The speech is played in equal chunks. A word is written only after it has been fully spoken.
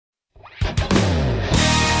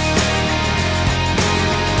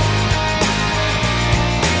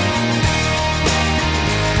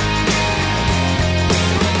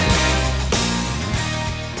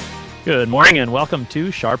Good morning and welcome to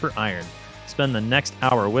Sharper Iron. Spend the next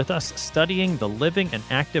hour with us studying the living and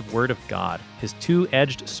active Word of God, His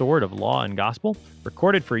two-edged sword of law and gospel,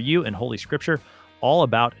 recorded for you in Holy Scripture, all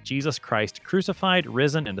about Jesus Christ crucified,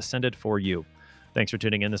 risen, and ascended for you. Thanks for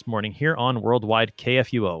tuning in this morning here on Worldwide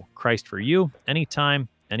KFUO, Christ for you, anytime,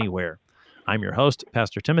 anywhere. I'm your host,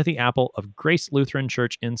 Pastor Timothy Apple of Grace Lutheran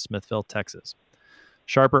Church in Smithville, Texas.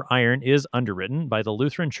 Sharper Iron is underwritten by the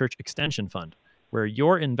Lutheran Church Extension Fund, where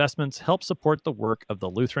your investments help support the work of the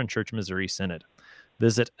Lutheran Church Missouri Synod.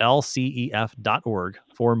 Visit lcef.org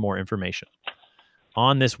for more information.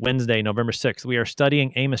 On this Wednesday, November 6th, we are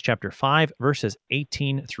studying Amos chapter 5, verses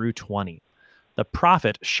 18 through 20. The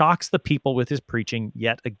prophet shocks the people with his preaching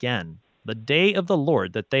yet again. The day of the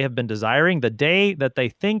Lord that they have been desiring, the day that they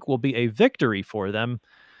think will be a victory for them,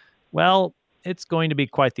 well, it's going to be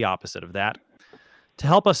quite the opposite of that. To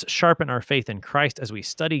help us sharpen our faith in Christ as we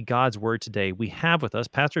study God's Word today, we have with us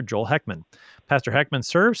Pastor Joel Heckman. Pastor Heckman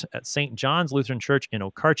serves at St. John's Lutheran Church in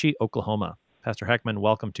Okarche, Oklahoma. Pastor Heckman,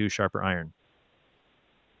 welcome to Sharper Iron.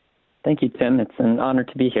 Thank you, Tim. It's an honor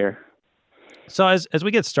to be here. So as we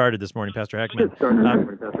get started this morning, Pastor Heckman,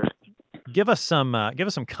 give us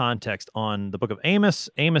some context on the book of Amos,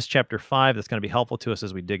 Amos chapter 5. That's going to be helpful to us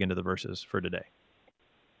as we dig into the verses for today.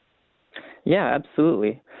 Yeah,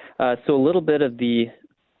 absolutely. So a little bit of the,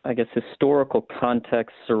 historical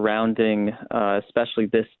context surrounding especially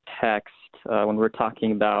this text when we're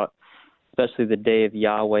talking about especially the day of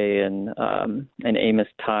Yahweh and Amos'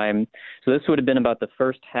 time. So this would have been about the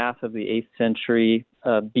first half of the 8th century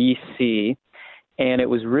BC, and it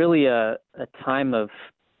was really a time of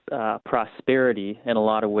prosperity in a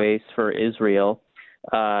lot of ways for Israel.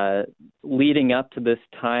 Leading up to this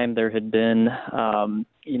time, there had been,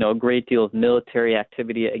 a great deal of military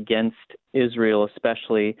activity against Israel,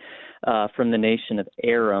 especially from the nation of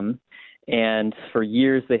Aram. And for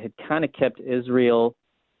years, they had kind of kept Israel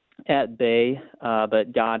at bay,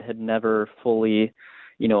 but God had never fully,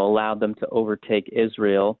 allowed them to overtake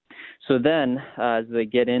Israel. So then, as they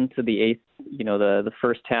get into the the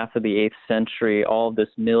first half of the 8th century, all of this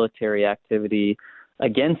military activity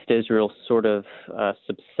against Israel sort of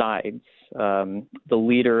subsides. The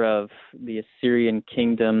leader of the Assyrian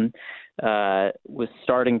kingdom was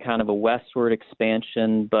starting kind of a westward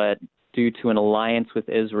expansion, but due to an alliance with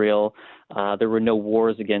Israel, there were no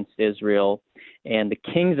wars against Israel. And the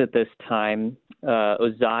kings at this time,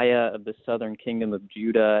 Uzziah of the southern kingdom of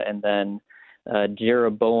Judah, and then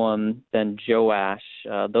Jeroboam, then Joash,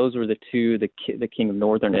 those were the two, the king of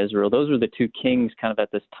northern Israel. Those were the two kings kind of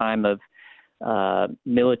at this time of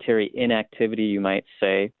military inactivity, you might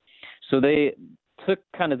say. So they took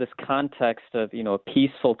kind of this context of, a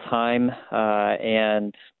peaceful time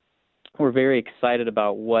and were very excited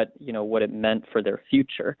about what it meant for their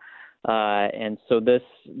future. And so this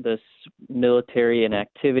military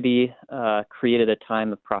inactivity created a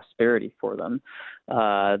time of prosperity for them.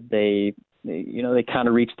 They kind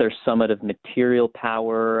of reached their summit of material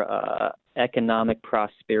power, economic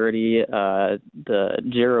prosperity. The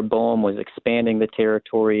Jeroboam was expanding the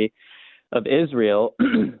territory of Israel,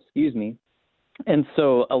 excuse me. And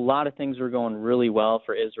so a lot of things were going really well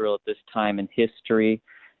for Israel at this time in history.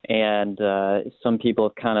 And some people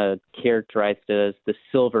have kind of characterized it as the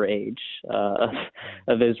silver age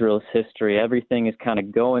of Israel's history. Everything is kind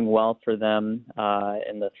of going well for them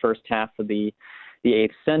in the first half of the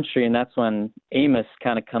 8th century, and that's when Amos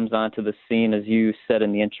kind of comes onto the scene, as you said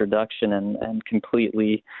in the introduction, and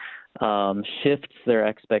completely shifts their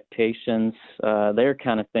expectations. They're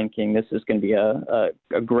kind of thinking this is going to be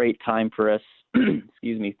a great time for us.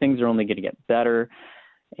 Excuse me. Things are only going to get better,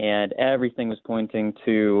 and everything was pointing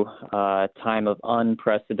to a time of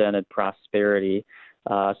unprecedented prosperity.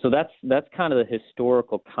 So that's kind of the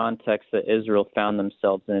historical context that Israel found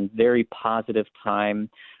themselves in. Very positive time,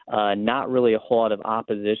 not really a whole lot of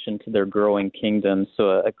opposition to their growing kingdom.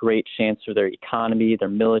 So a great chance for their economy, their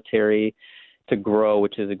military to grow,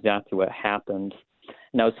 which is exactly what happened.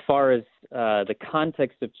 Now, as far as the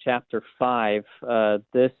context of chapter 5,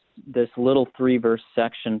 this little 3-verse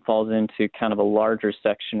section falls into kind of a larger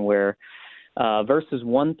section where verses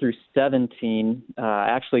 1 through 17,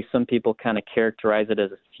 actually some people kind of characterize it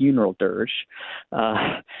as a funeral dirge.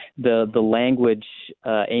 The language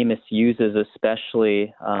Amos uses,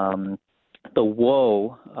 especially the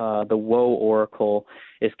woe oracle,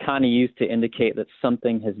 is kind of used to indicate that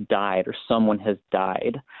something has died or someone has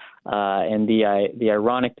died. And the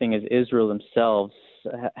ironic thing is Israel themselves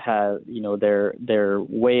have, their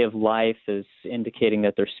way of life is indicating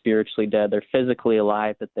that they're spiritually dead. They're physically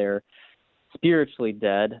alive, but they're spiritually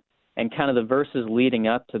dead. And kind of the verses leading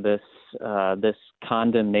up to this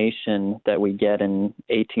condemnation that we get in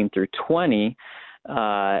 18 through 20,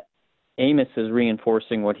 Amos is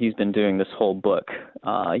reinforcing what he's been doing this whole book.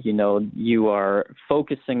 You are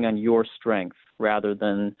focusing on your strength rather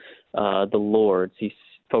than the Lord's. He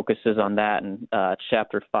focuses on that in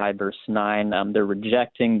chapter 5, verse 9. They're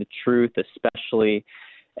rejecting the truth, especially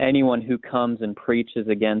anyone who comes and preaches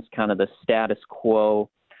against kind of the status quo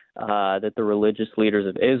that the religious leaders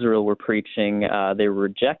of Israel were preaching. They were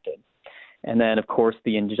rejected. And then, of course,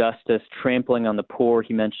 the injustice, trampling on the poor.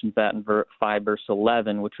 He mentions that in 5 verse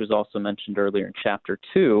 11, which was also mentioned earlier in chapter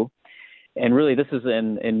 2. And really, this is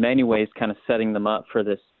in many ways kind of setting them up for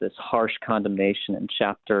this harsh condemnation in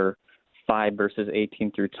chapter 5, verses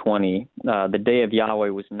 18 through 20. The day of Yahweh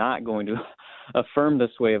was not going to affirm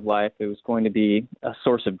this way of life. It was going to be a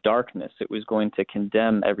source of darkness. It was going to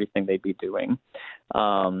condemn everything they'd be doing.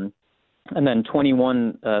 And then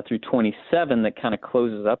 21 through 27, that kind of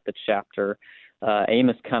closes up the chapter.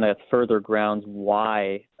 Amos kind of further grounds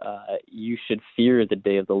why you should fear the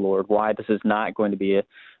day of the Lord, why this is not going to be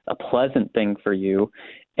a pleasant thing for you.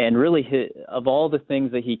 And really, of all the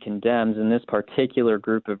things that he condemns in this particular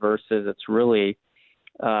group of verses, it's really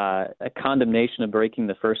a condemnation of breaking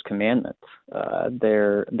the first commandment.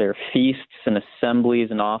 Their feasts and assemblies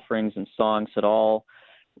and offerings and songs had all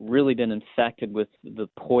really been infected with the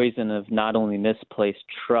poison of not only misplaced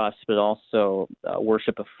trust, but also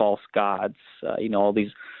worship of false gods. All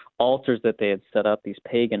these altars that they had set up, these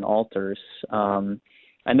pagan altars,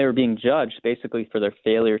 and they were being judged basically for their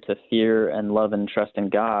failure to fear and love and trust in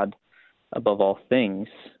God above all things.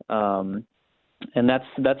 And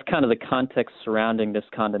that's kind of the context surrounding this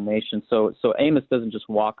condemnation. So Amos doesn't just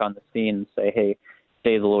walk on the scene and say, "Hey,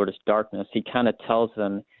 day of the Lord is darkness." He kind of tells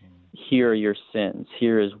them, here are your sins.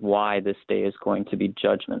 Here is why this day is going to be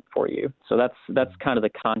judgment for you. So that's kind of the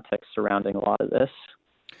context surrounding a lot of this.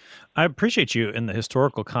 I appreciate you in the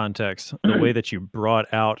historical context, the way that you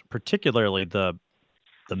brought out particularly the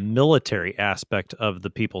military aspect of the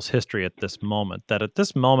people's history at this moment, that at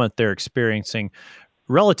this moment they're experiencing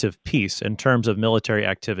relative peace in terms of military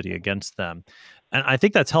activity against them. And I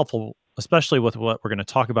think that's helpful, especially with what we're going to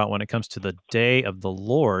talk about when it comes to the day of the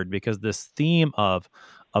Lord, because this theme of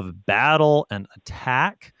battle and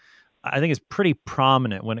attack, I think, is pretty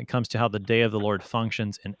prominent when it comes to how the day of the Lord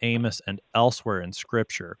functions in Amos and elsewhere in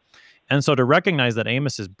Scripture. And so to recognize that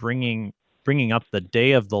Amos is bringing up the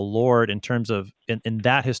day of the Lord in terms of in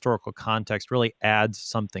that historical context really adds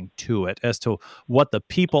something to it as to what the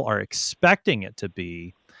people are expecting it to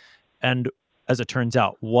be, and as it turns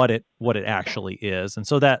out, what it actually is. And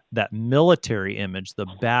so that military image, the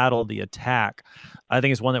battle, the attack, I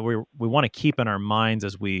think is one that we want to keep in our minds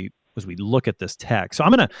as we look at this text. So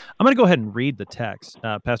I'm gonna go ahead and read the text,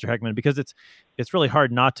 Pastor Heckman, because it's really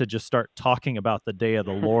hard not to just start talking about the day of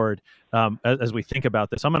the Lord as we think about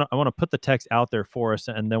this. I want to put the text out there for us,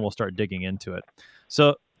 and then we'll start digging into it.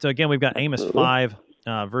 So again, we've got Amos 5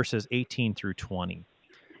 verses 18 through 20.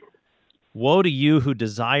 Woe to you who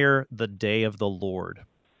desire the day of the Lord.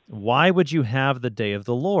 Why would you have the day of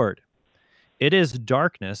the Lord? It is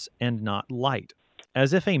darkness and not light,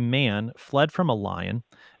 as if a man fled from a lion,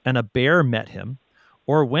 and a bear met him,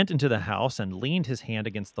 or went into the house and leaned his hand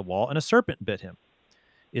against the wall, and a serpent bit him.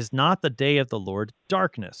 Is not the day of the Lord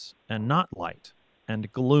darkness and not light, and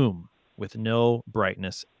gloom with no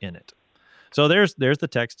brightness in it? So there's the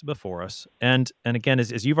text before us. And again,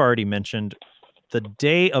 as you've already mentioned, the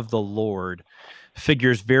day of the Lord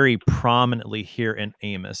figures very prominently here in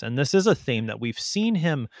Amos. And this is a theme that we've seen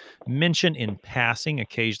him mention in passing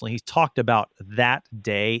occasionally. He's talked about that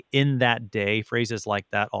day, in that day, phrases like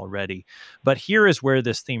that already. But here is where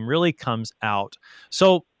this theme really comes out.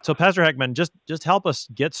 So Pastor Heckman, just help us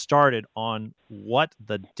get started on what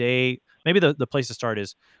the day, maybe the place to start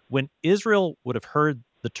is when Israel would have heard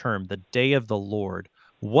the term, the day of the Lord,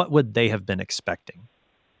 what would they have been expecting?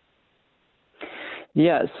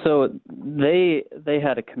 Yeah, so they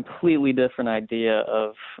had a completely different idea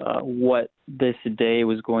of what this day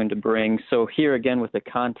was going to bring. So here again with the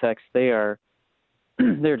context, they're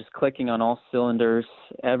just clicking on all cylinders.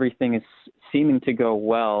 Everything is seeming to go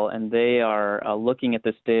well, and they are looking at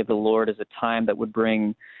this day of the Lord as a time that would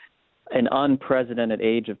bring an unprecedented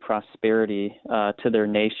age of prosperity to their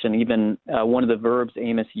nation. Even one of the verbs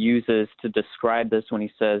Amos uses to describe this when he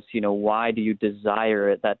says, why do you desire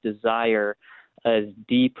it? That desire as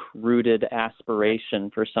deep-rooted aspiration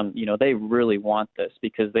for some, they really want this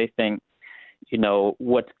because they think,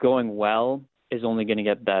 what's going well is only going to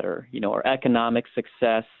get better. Our economic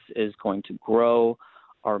success is going to grow.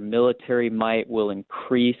 Our military might will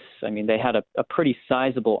increase. I mean, they had a pretty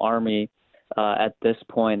sizable army at this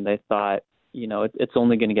point. They thought, it's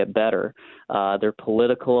only going to get better. Their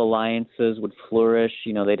political alliances would flourish.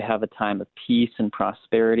 They'd have a time of peace and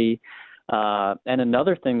prosperity. And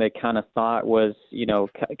another thing they kind of thought was,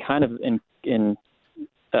 kind of in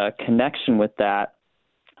connection with that,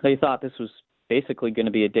 they thought this was basically going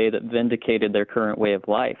to be a day that vindicated their current way of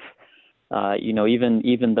life.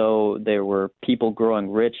 Even though there were people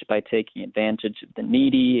growing rich by taking advantage of the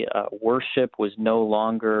needy, worship was no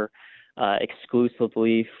longer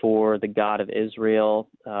exclusively for the God of Israel,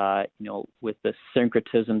 with the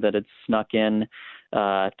syncretism that had snuck in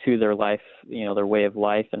to their life, their way of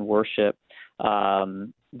life and worship.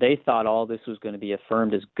 They thought all this was going to be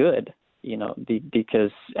affirmed as good,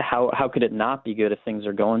 because how could it not be good if things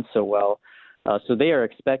are going so well? So they are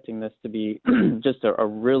expecting this to be just a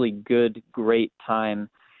really good, great time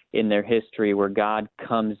in their history where God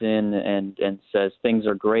comes in and says things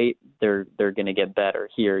are great, they're going to get better.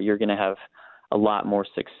 Here, you're going to have a lot more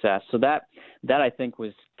success. So that I think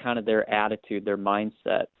was kind of their attitude, their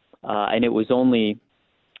mindset. And it was only,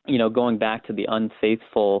 going back to the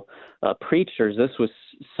unfaithful preachers, this was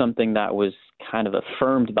something that was kind of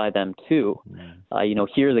affirmed by them too.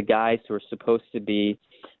 Here are the guys who are supposed to be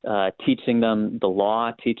teaching them the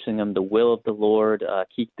law, teaching them the will of the Lord,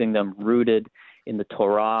 keeping them rooted in the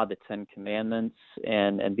Torah, the Ten Commandments,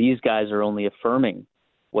 and these guys are only affirming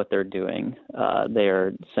what they're doing. They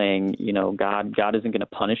are saying, God isn't going to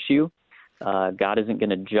punish you. God isn't going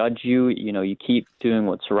to judge you. You keep doing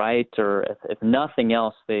what's right, or if nothing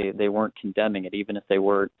else, they weren't condemning it, even if they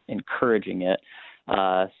were encouraging it.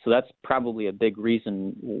 So that's probably a big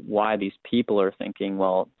reason why these people are thinking,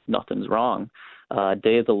 well, nothing's wrong.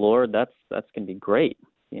 Day of the Lord, that's going to be great,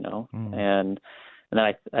 and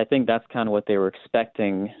I think that's kind of what they were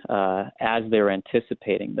expecting as they were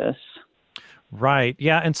anticipating this. Right.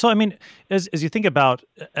 Yeah. And so, I mean, as you think about,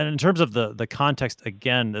 and in terms of the context,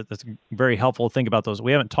 again, that's very helpful to think about those.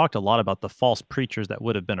 We haven't talked a lot about the false preachers that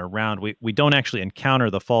would have been around. We don't actually encounter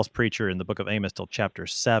the false preacher in the book of Amos till chapter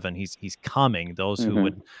 7. He's coming, those who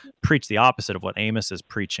would preach the opposite of what Amos is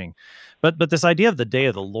preaching. But this idea of the day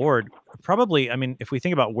of the Lord, probably, I mean, if we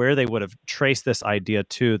think about where they would have traced this idea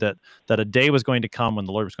to, that a day was going to come when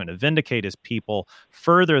the Lord was going to vindicate his people,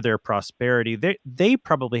 further their prosperity, they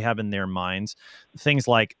probably have in their minds things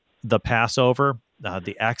like the Passover,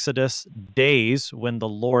 the Exodus, days when the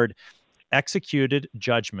Lord executed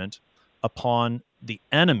judgment upon the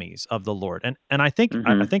enemies of the Lord. And I think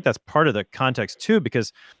I think that's part of the context too,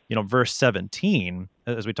 because verse 17,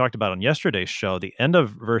 as we talked about on yesterday's show, the end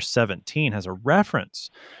of verse 17 has a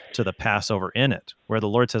reference to the Passover in it, where the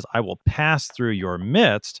Lord says, I will pass through your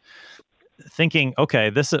midst, thinking,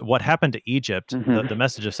 okay, this is what happened to Egypt, the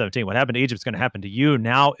message of 17, what happened to Egypt is going to happen to you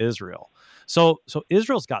now, Israel. So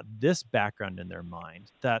Israel's got this background in their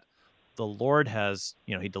mind that the Lord has,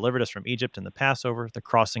 he delivered us from Egypt in the Passover, the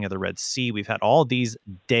crossing of the Red Sea. We've had all these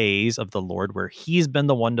days of the Lord where he's been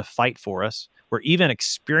the one to fight for us. We're even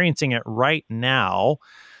experiencing it right now.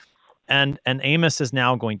 And Amos is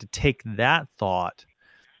now going to take that thought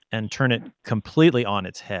and turn it completely on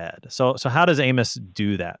its head. So how does Amos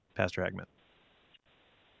do that, Pastor Hagman?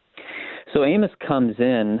 So Amos comes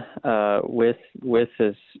in with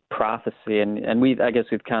his prophecy, and I guess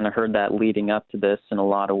we've kind of heard that leading up to this in a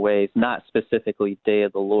lot of ways, not specifically Day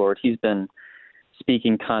of the Lord. He's been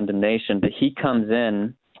speaking condemnation, but he comes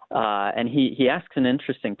in and he asks an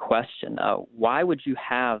interesting question. Why would you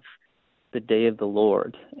have the Day of the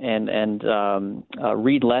Lord? And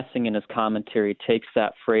Reed Lessing in his commentary takes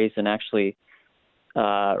that phrase and actually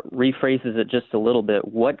rephrases it just a little bit.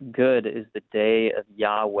 What good is the day of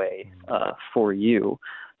Yahweh for you?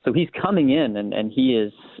 So he's coming in and he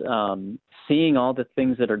is seeing all the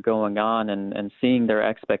things that are going on and seeing their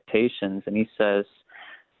expectations. And he says,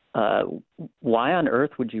 why on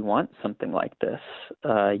earth would you want something like this?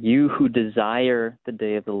 You who desire the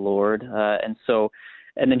day of the Lord.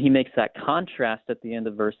 And then he makes that contrast at the end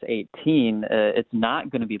of verse 18. It's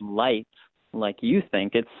not going to be light like you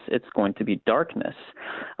think. It's going to be darkness.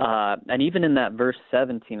 And even in that verse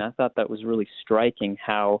 17, I thought that was really striking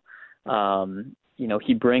how,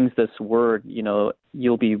 he brings this word,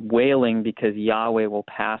 you'll be wailing because Yahweh will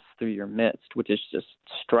pass through your midst, which is just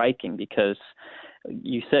striking because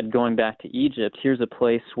you said going back to Egypt, here's a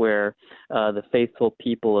place where the faithful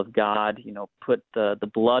people of God, put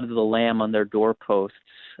the blood of the lamb on their doorposts,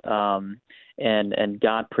 and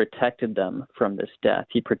God protected them from this death.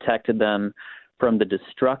 He protected them from the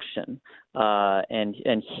destruction.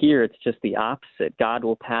 And here it's just the opposite. God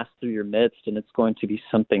will pass through your midst, and it's going to be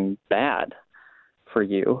something bad for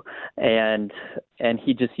you. And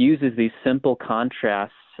he just uses these simple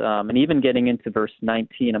contrasts and even getting into verse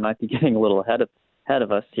 19. I might be getting a little ahead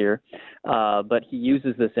of us here, but he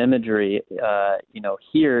uses this imagery.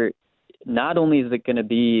 Here, not only is it going to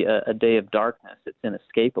be a day of darkness, it's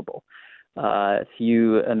inescapable. If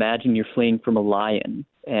you imagine you're fleeing from a lion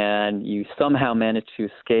and you somehow manage to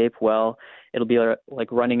escape, well, it'll be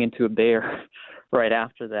like running into a bear right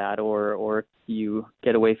after that, or if you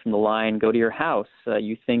get away from the lion, go to your house.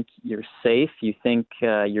 You think you're safe, you think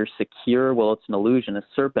you're secure. Well, it's an illusion. A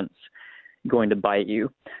serpent's going to bite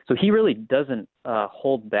you. So he really doesn't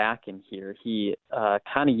hold back in here. He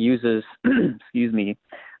kind of uses,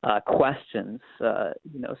 questions,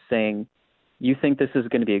 saying, you think this is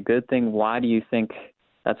going to be a good thing? Why do you think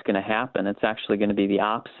that's going to happen? It's actually going to be the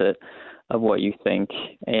opposite of what you think.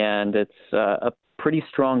 And it's a pretty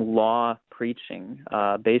strong law preaching,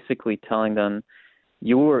 basically telling them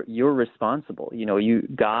you're responsible.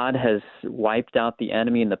 God has wiped out the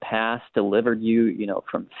enemy in the past, delivered you,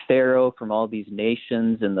 from Pharaoh, from all these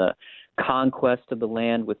nations, and the conquest of the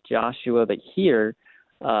land with Joshua. But here,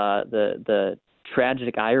 the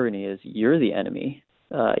tragic irony is you're the enemy.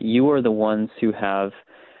 You are the ones who have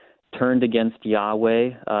turned against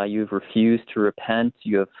Yahweh. You've refused to repent.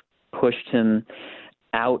 You have pushed him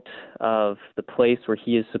out of the place where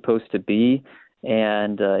he is supposed to be,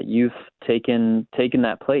 and you've taken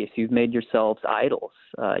that place. You've made yourselves idols.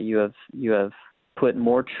 You have put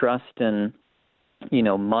more trust in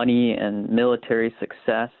money and military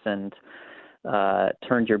success, and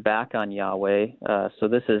turned your back on Yahweh. So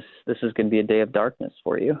this is going to be a day of darkness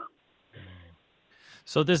for you.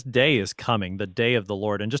 So this day is coming, the day of the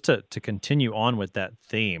Lord. And just to continue on with that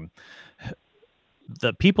theme,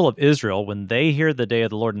 the people of Israel, when they hear the day of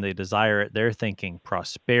the Lord and they desire it, they're thinking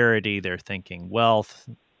prosperity, they're thinking wealth,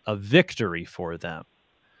 a victory for them.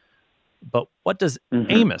 But what does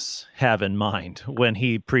Amos have in mind when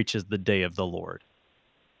he preaches the day of the Lord?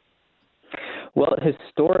 Well,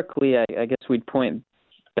 historically, I guess we'd point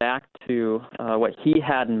back to what he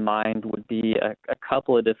had in mind would be a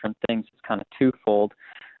couple of different things. It's kind of twofold.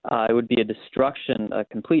 It would be a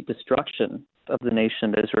complete destruction of the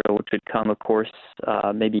nation of Israel, which would come, of course,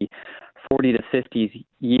 maybe 40 to 50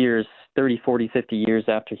 years, 30, 40, 50 years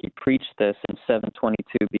after he preached this in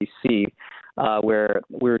 722 BC, where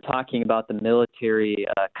we were talking about the military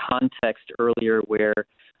context earlier, where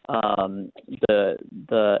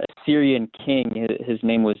the Assyrian king, his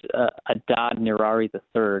name was Adad-nirari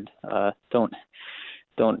III.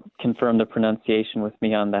 Don't confirm the pronunciation with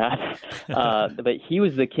me on that. But he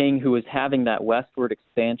was the king who was having that westward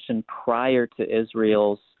expansion prior to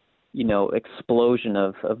Israel's, explosion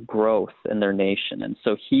of growth in their nation. And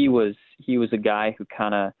so he was a guy who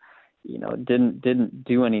kind of, didn't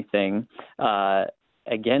do anything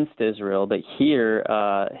against Israel. But here,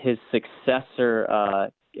 his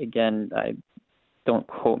successor, again, don't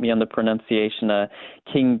quote me on the pronunciation,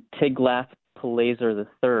 King Tiglath-Pileser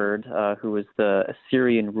III, who was the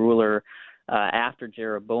Assyrian ruler after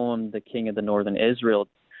Jeroboam, the king of the northern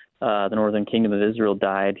kingdom of Israel,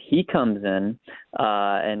 died. He comes in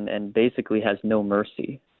and basically has no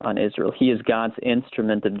mercy on Israel. He is God's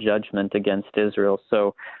instrument of judgment against Israel.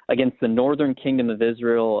 So against the northern kingdom of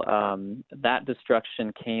Israel, that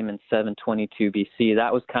destruction came in 722 BC.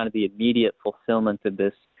 That was kind of the immediate fulfillment of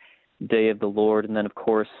this day of the Lord. And then, of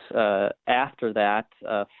course, after that,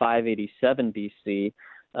 587 BC,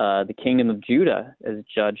 the kingdom of Judah is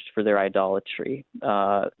judged for their idolatry.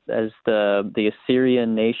 As the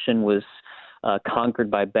Assyrian nation was conquered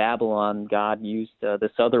by Babylon, God used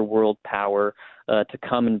this other world power to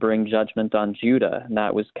come and bring judgment on Judah. And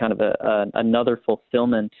that was kind of another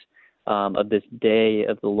fulfillment of this day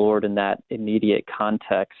of the Lord in that immediate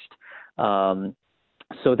context.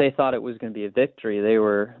 So they thought it was going to be a victory. They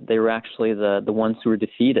were actually the ones who were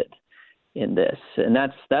defeated in this, and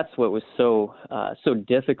that's what was so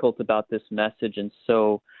difficult about this message and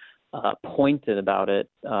so pointed about it.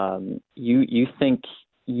 You think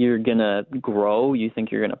you're gonna grow, you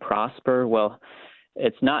think you're gonna prosper. Well,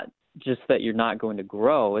 it's not just that you're not going to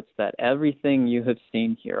grow; it's that everything you have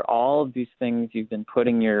seen here, all of these things you've been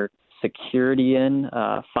putting your security in,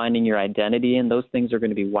 finding your identity in, those things are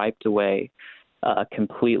going to be wiped away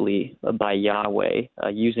completely by Yahweh,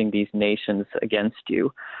 using these nations against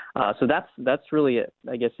you. So that's really,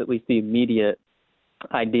 I guess, at least the immediate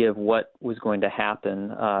idea of what was going to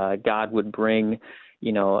happen. God would bring,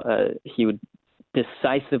 he would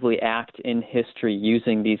decisively act in history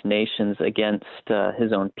using these nations against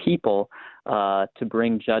his own people to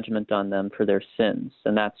bring judgment on them for their sins.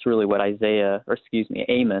 And that's really what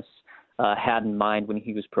Amos had in mind when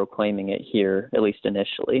he was proclaiming it here, at least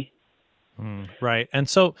initially. Right. And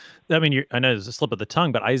so, I mean, I know it's a slip of the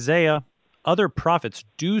tongue, but Isaiah other prophets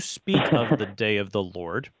do speak of the day of the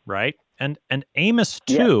Lord, right? And Amos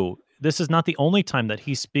Yeah. too. This is not the only time that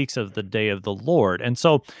he speaks of the day of the Lord. And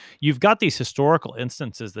so you've got these historical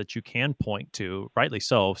instances that you can point to, rightly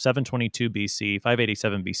so, 722 BC,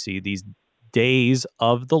 587 BC, these days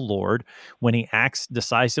of the Lord when he acts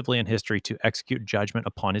decisively in history to execute judgment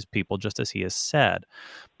upon his people, just as he has said.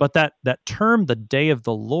 But that term, the day of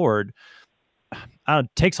the Lord,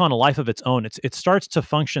 takes on a life of its own. It starts to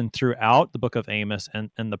function throughout the book of Amos and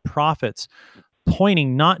the prophets,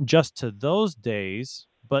 pointing not just to those days,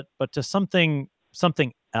 but to something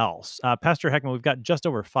else. Pastor Heckman, we've got just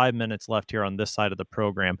over 5 minutes left here on this side of the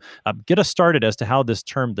program. Get us started as to how this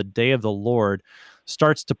term, the day of the Lord,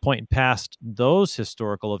 starts to point past those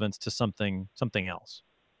historical events to something else.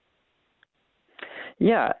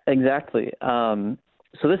 Yeah, exactly.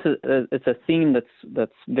 So this is it's a theme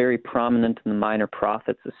that's very prominent in the minor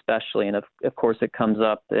prophets, especially, and of course it comes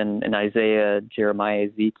up in Isaiah, Jeremiah,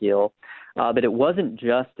 Ezekiel. But it wasn't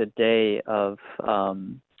just a day of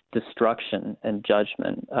destruction and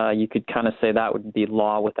judgment. You could kind of say that would be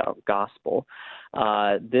law without gospel.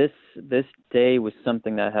 This day was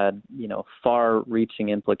something that had far-reaching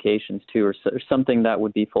implications too, or something that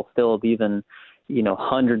would be fulfilled even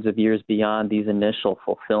hundreds of years beyond these initial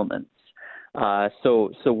fulfillments.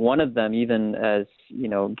 So one of them, even as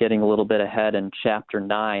getting a little bit ahead in chapter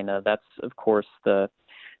 9, that's of course the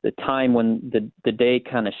time when the day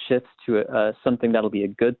kind of shifts to something that'll be a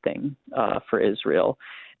good thing for Israel.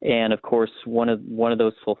 And of course, one of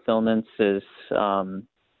those fulfillments is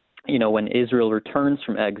when Israel returns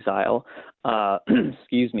from exile, in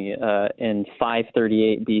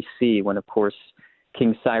 538 BC, when of course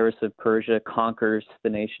King Cyrus of Persia conquers the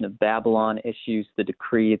nation of Babylon, issues the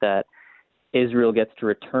decree that Israel gets to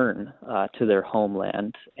return to their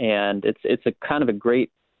homeland. And it's a kind of a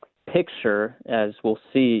great picture, as we'll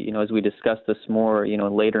see, as we discuss this more,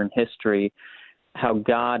 later in history, how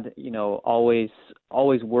God, always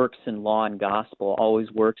works in law and gospel,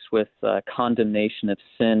 always works with condemnation of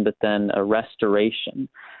sin, but then a restoration,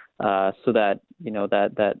 so that,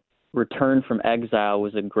 that return from exile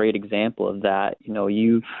was a great example of that.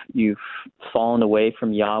 You've fallen away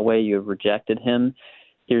from Yahweh, you have rejected him.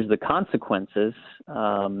 Here's the consequences.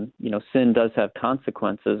 Sin does have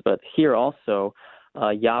consequences, but here also,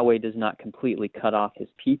 Yahweh does not completely cut off his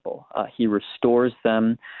people. He restores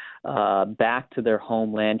them back to their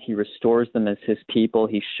homeland. He restores them as his people.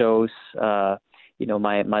 He shows,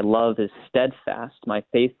 my love is steadfast. My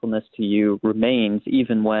faithfulness to you remains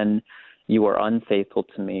even when you are unfaithful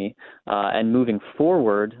to me. And moving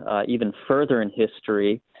forward, even further in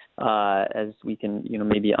history, as we can,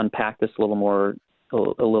 maybe unpack this a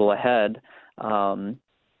little ahead,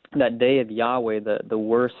 that day of Yahweh, the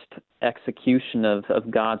worst execution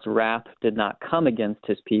of God's wrath did not come against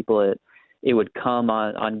his people. It would come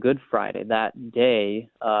on Good Friday, that day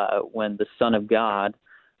when the Son of God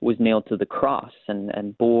was nailed to the cross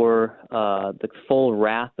and bore the full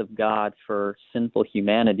wrath of God for sinful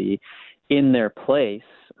humanity in their place,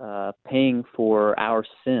 paying for our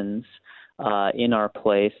sins in our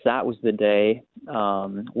place. That was the day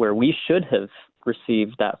where we should have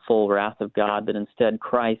received that full wrath of God, but instead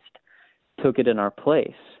Christ took it in our place.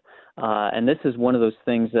 And this is one of those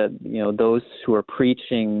things that, those who are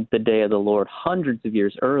preaching the day of the Lord hundreds of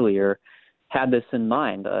years earlier had this in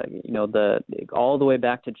mind. All the way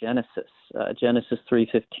back to Genesis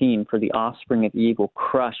 3:15, for the offspring of Eve will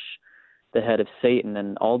crush the head of Satan.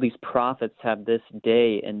 And all these prophets have this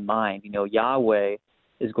day in mind. Yahweh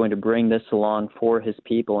is going to bring this along for his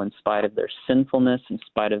people in spite of their sinfulness, in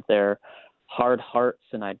spite of their hard hearts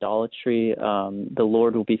and idolatry. The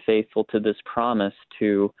Lord will be faithful to this promise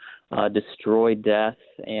to destroy death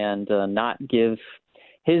and not give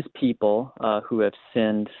his people who have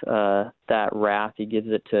sinned that wrath. He gives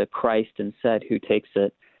it to Christ instead, who takes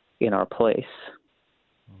it in our place.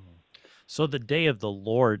 So the day of the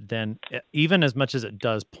Lord, then, even as much as it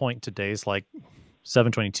does point to days like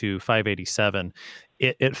 722, 587,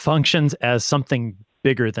 it functions as something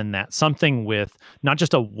bigger than that, something with not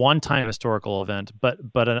just a one-time historical event, but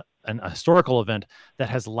an historical event that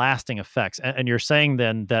has lasting effects. And you're saying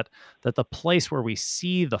then that the place where we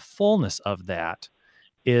see the fullness of that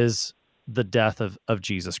is the death of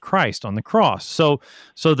Jesus Christ on the cross. So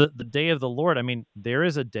the day of the Lord, I mean, there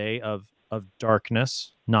is a day of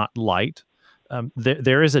darkness, not light.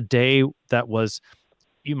 There is a day that was,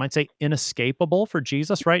 you might say, inescapable for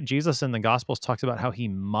Jesus, right? Jesus in the Gospels talks about how he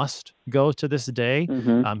must go to this day.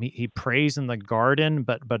 Mm-hmm. He prays in the garden,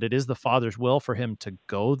 but it is the Father's will for him to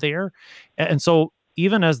go there. And so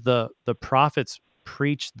even as the prophets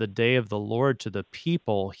preach the day of the Lord to the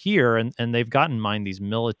people here, and they've got in mind these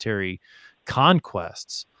military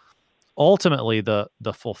conquests. Ultimately, the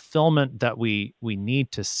fulfillment that we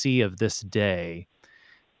need to see of this day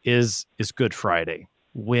is Good Friday,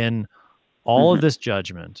 when all of this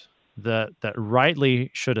judgment that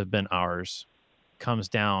rightly should have been ours comes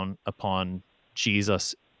down upon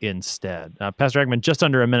Jesus instead. Pastor Heckman, just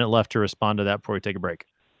under a minute left to respond to that before we take a break.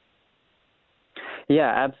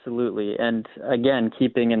 Yeah, absolutely. And again,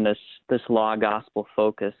 keeping in this law gospel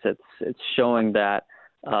focus, it's showing that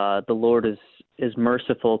the Lord is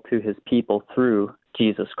merciful to his people through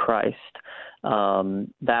Jesus Christ.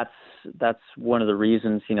 That's one of the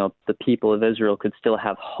reasons, the people of Israel could still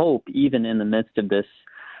have hope even in the midst of this,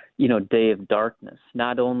 day of darkness.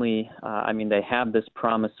 Not only, they have this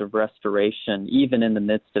promise of restoration even in the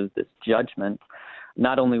midst of this judgment.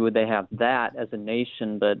 Not only would they have that as a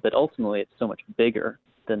nation, but ultimately it's so much bigger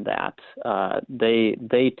than that.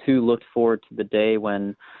 They too looked forward to the day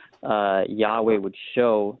when Yahweh would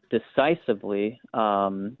show decisively,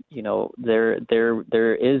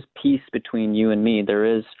 there is peace between you and me. There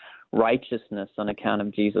is righteousness on account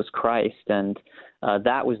of Jesus Christ, and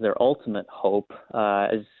that was their ultimate hope.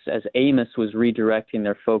 As Amos was redirecting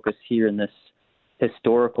their focus here in this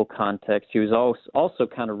historical context, he was also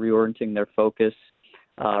kind of reorienting their focus.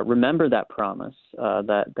 Remember that promise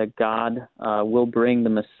that God will bring the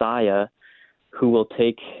Messiah, who will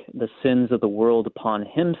take the sins of the world upon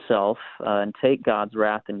himself and take God's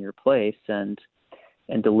wrath in your place and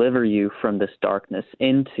deliver you from this darkness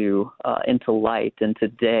into light, into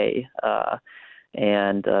day.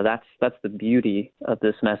 And that's the beauty of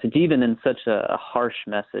this message. Even in such a harsh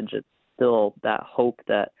message, it's still that hope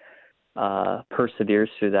that perseveres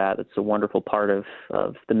through that. It's a wonderful part of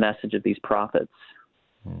the message of these prophets.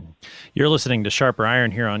 You're listening to Sharper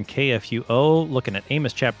Iron here on KFUO, looking at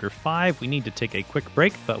Amos chapter 5. We need to take a quick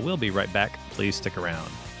break, but we'll be right back. Please stick around.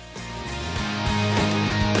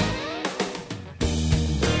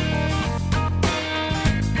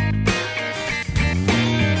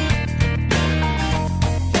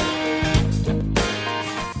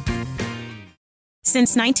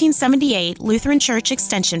 Since 1978, Lutheran Church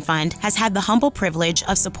Extension Fund has had the humble privilege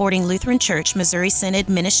of supporting Lutheran Church Missouri Synod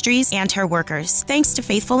ministries and her workers. Thanks to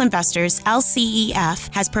faithful investors,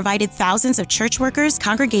 LCEF has provided thousands of church workers,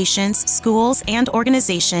 congregations, schools, and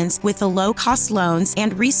organizations with the low-cost loans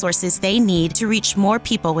and resources they need to reach more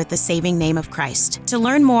people with the saving name of Christ. To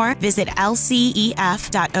learn more, visit lcef.org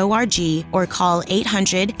or call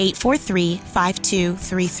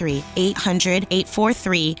 800-843-5233,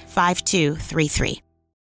 800-843-5233.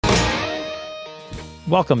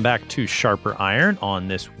 Welcome back to Sharper Iron. On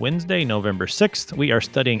this Wednesday, November 6th, we are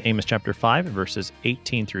studying Amos chapter 5, verses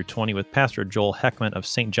 18 through 20 with Pastor Joel Heckman of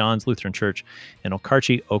St. John's Lutheran Church in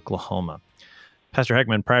Okarche, Oklahoma. Pastor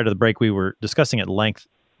Heckman, prior to the break, we were discussing at length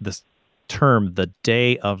this term, the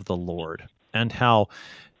Day of the Lord, and how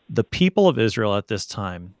the people of Israel at this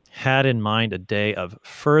time had in mind a day of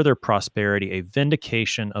further prosperity, a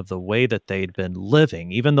vindication of the way that they'd been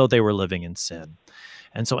living, even though they were living in sin.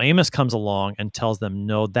 And so Amos comes along and tells them,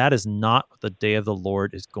 no, that is not what the day of the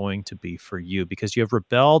Lord is going to be for you, because you have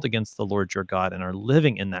rebelled against the Lord your God and are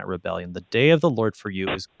living in that rebellion. The day of the Lord for you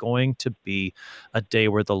is going to be a day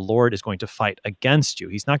where the Lord is going to fight against you.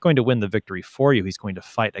 He's not going to win the victory for you. He's going to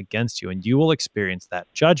fight against you, and you will experience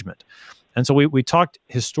that judgment. And so we talked,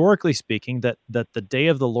 historically speaking, that the day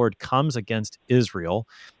of the Lord comes against Israel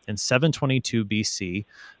in 722 BC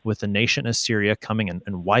with the nation Assyria coming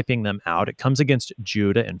and wiping them out. It comes against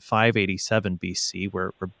Judah in 587 BC,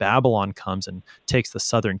 where Babylon comes and takes the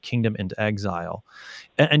southern kingdom into exile.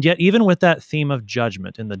 And yet, even with that theme of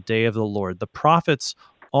judgment in the day of the Lord, the prophets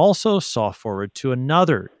also saw forward to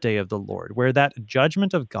another day of the Lord, where that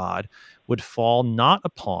judgment of God would fall not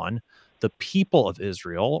upon the people of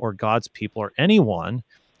Israel or God's people or anyone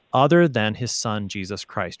other than his son, Jesus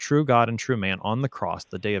Christ, true God and true man on the cross.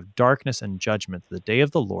 The day of darkness and judgment, the day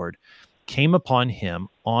of the Lord, came upon him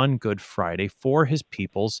on Good Friday for his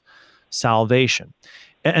people's salvation.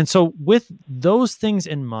 And so with those things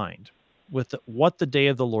in mind, with what the day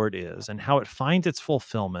of the Lord is and how it finds its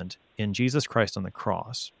fulfillment in Jesus Christ on the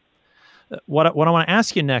cross, what I want to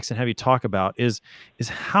ask you next and have you talk about is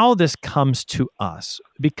how this comes to us.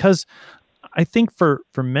 Because I think for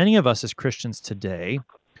many of us as Christians today,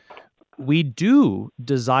 we do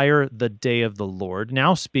desire the day of the Lord,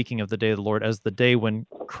 now speaking of the day of the Lord as the day when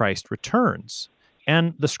Christ returns.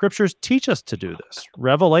 And the scriptures teach us to do this.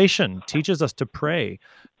 Revelation teaches us to pray,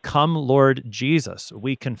 "Come, Lord Jesus."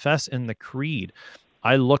 We confess in the creed,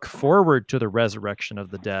 "I look forward to the resurrection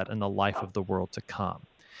of the dead and the life of the world to come."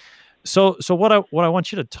 So what I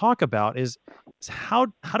want you to talk about is how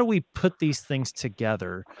do we put these things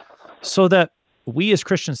together so that we as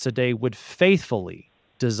Christians today would faithfully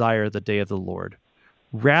desire the day of the Lord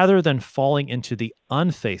rather than falling into the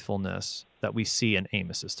unfaithfulness that we see in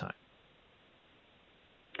Amos's time?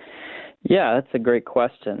 Yeah, that's a great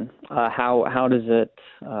question. How does it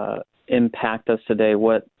impact us today?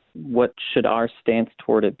 What should our stance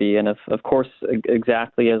toward it be? And of course,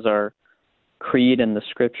 exactly as our creed and the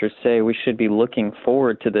scriptures say, we should be looking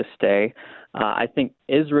forward to this day. I think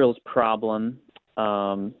Israel's problem,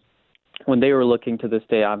 when they were looking to this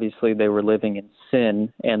day, obviously they were living in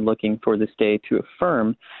sin and looking for this day to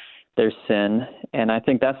affirm their sin. And I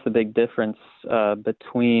think that's the big difference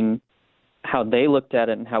between how they looked at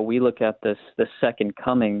it and how we look at the second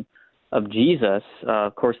coming of Jesus.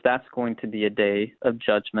 Of course, that's going to be a day of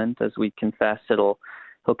judgment. As we confess, he'll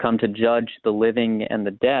come to judge the living and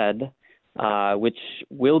the dead, which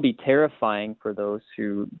will be terrifying for those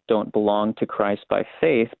who don't belong to Christ by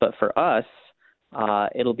faith. But for us,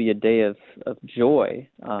 it'll be a day of joy,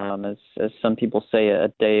 as some people say,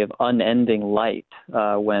 a day of unending light.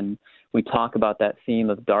 When we talk about that theme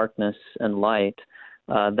of darkness and light,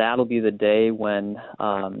 that'll be the day when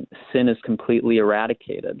sin is completely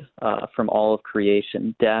eradicated from all of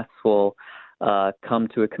creation. Death will come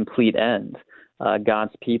to a complete end.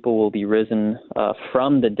 God's people will be risen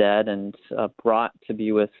from the dead and brought to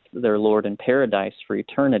be with their Lord in paradise for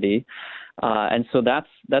eternity. And so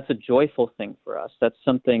that's a joyful thing for us. That's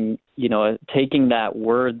something, taking that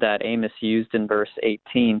word that Amos used in verse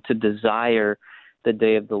 18 to desire the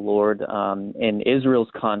day of the Lord. In Israel's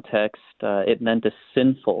context, it meant a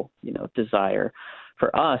sinful, desire.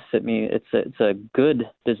 For us, it means it's a good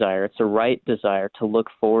desire. It's a right desire to look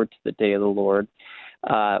forward to the day of the Lord.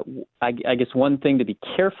 I guess one thing to be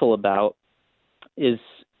careful about is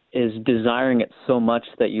desiring it so much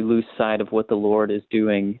that you lose sight of what the Lord is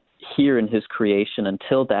doing here in his creation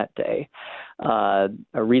until that day.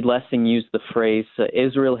 Reed Lessing used the phrase,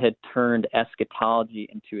 Israel had turned eschatology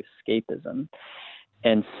into escapism.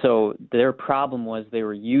 And so their problem was they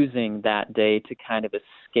were using that day to kind of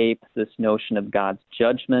escape this notion of God's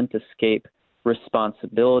judgment, escape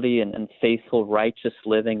responsibility and faithful, righteous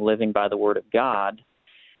living by the word of God.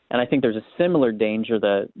 And I think there's a similar danger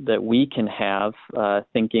that we can have,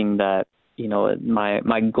 thinking that,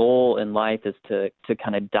 my goal in life is to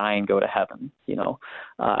kind of die and go to heaven,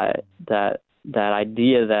 that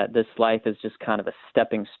idea that this life is just kind of a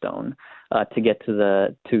stepping stone to get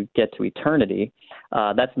to eternity.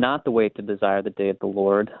 That's not the way to desire the day of the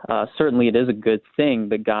Lord. Certainly it is a good thing,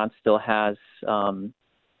 but God still has,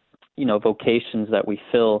 vocations that we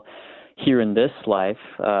fill here in this life.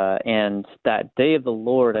 And that day of the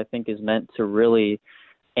Lord, I think, is meant to really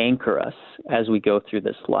anchor us as we go through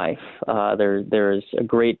this life. There's a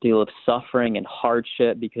great deal of suffering and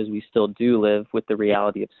hardship because we still do live with the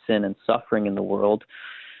reality of sin and suffering in the world.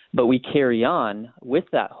 But we carry on with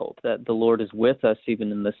that hope that the Lord is with us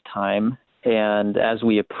even in this time. And as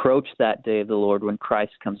we approach that day of the Lord when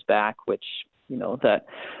Christ comes back, which, that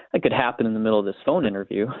could happen in the middle of this phone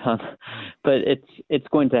interview, but it's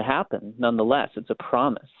going to happen nonetheless. It's a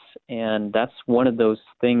promise. And that's one of those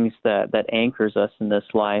things that anchors us in this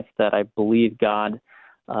life that I believe God,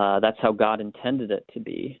 that's how God intended it to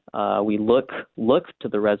be. We look to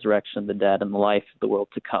the resurrection of the dead and the life of the world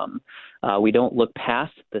to come. We don't look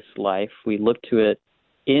past this life. We look to it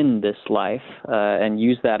in this life and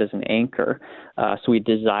use that as an anchor. So we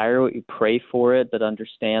desire it, we pray for it, but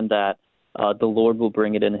understand that the Lord will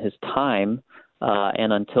bring it in his time.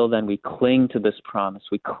 And until then, we cling to this promise.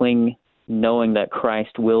 We cling knowing that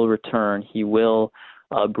Christ will return. He will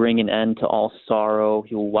bring an end to all sorrow.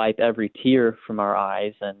 He will wipe every tear from our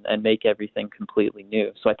eyes and make everything completely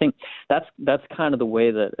new. So I think that's kind of the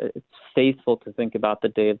way that it's faithful to think about the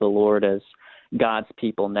day of the Lord as God's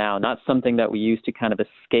people now, not something that we use to kind of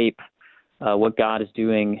escape what God is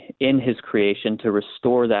doing in his creation to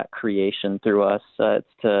restore that creation through us. It's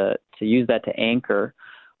to use that to anchor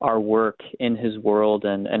our work in his world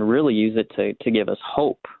and really use it to give us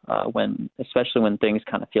hope especially when things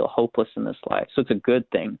kind of feel hopeless in this life. So it's a good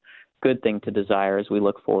thing to desire as we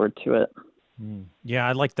look forward to it. Yeah,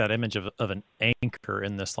 I like that image of an anchor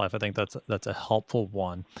in this life. I think that's a helpful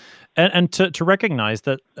one, and to recognize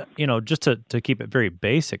that, just to keep it very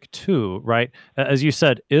basic too, right? As you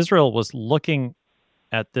said, Israel was looking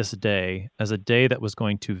at this day as a day that was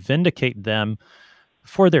going to vindicate them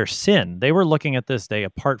for their sin. They were looking at this day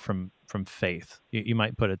apart from faith. You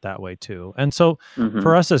might put it that way too. And so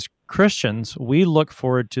for us as Christians, we look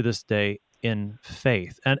forward to this day in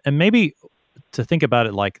faith, and maybe to think about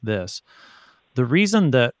it like this. The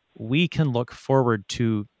reason that we can look forward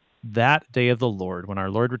to that day of the Lord, when our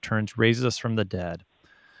Lord returns, raises us from the dead,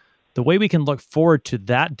 the way we can look forward to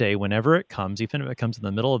that day whenever it comes, even if it comes in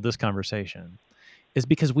the middle of this conversation, is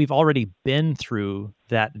because we've already been through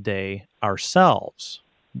that day ourselves.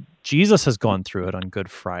 Jesus has gone through it on Good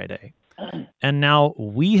Friday. And now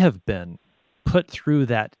we have been put through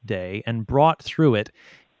that day and brought through it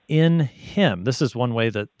in him. This is one way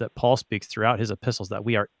that Paul speaks throughout his epistles, that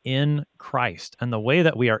we are in Christ. And the way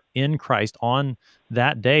that we are in Christ on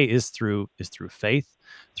that day is through faith,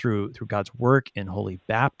 through God's work in holy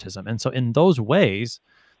baptism. And so in those ways,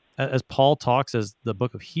 as Paul talks, as the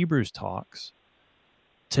book of Hebrews talks,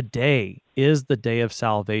 today is the day of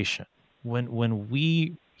salvation. When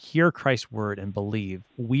we hear Christ's word and believe,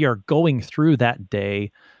 we are going through that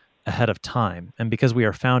day ahead of time. And because we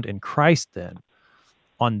are found in Christ then,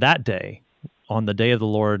 on that day, on the day of the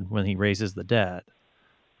Lord when he raises the dead,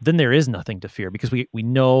 then there is nothing to fear because we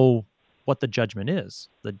know what the judgment is.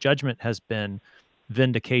 The judgment has been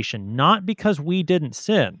vindication, not because we didn't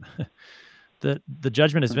sin. The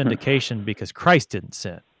judgment is vindication because Christ didn't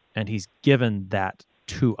sin, and he's given that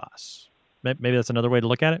to us. Maybe that's another way to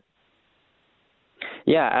look at it.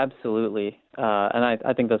 Yeah, absolutely. And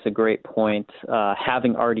I think that's a great point.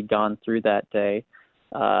 Having already gone through that day,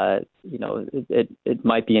 it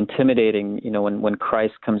might be intimidating, when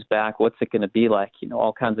Christ comes back, what's it going to be like?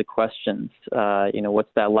 All kinds of questions.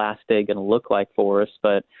 What's that last day going to look like for us?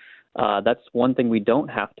 But that's one thing we don't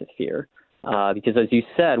have to fear, because as you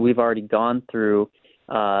said, we've already gone through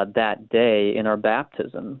that day in our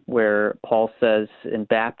baptism, where Paul says in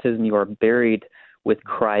baptism you are buried with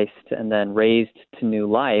Christ and then raised to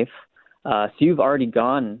new life. So you've already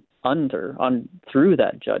gone through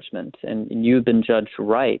that judgment, and you've been judged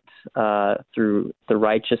right through the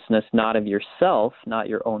righteousness not of yourself, not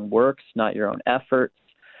your own works, not your own efforts,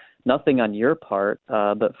 nothing on your part,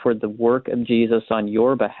 but for the work of Jesus on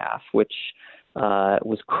your behalf, which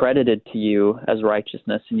was credited to you as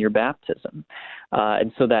righteousness in your baptism.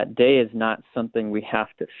 And so that day is not something we have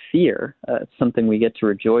to fear. It's something we get to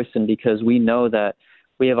rejoice in because we know that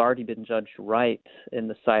we have already been judged right in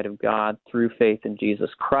the sight of God through faith in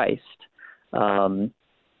Jesus Christ. And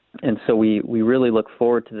so we really look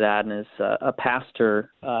forward to that. And as a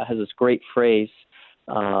pastor has this great phrase,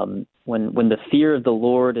 when the fear of the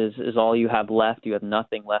Lord is all you have left, you have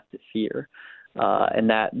nothing left to fear. And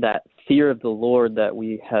that fear of the Lord that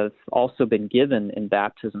we have also been given in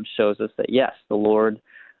baptism shows us that, yes, the Lord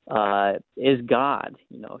is God.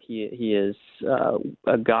 He is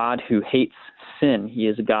a God who hates sin. He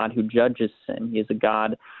is a God who judges sin. He is a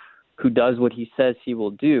God who does what he says he will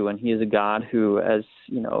do. And he is a God who, as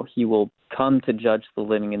he will come to judge the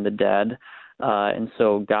living and the dead. And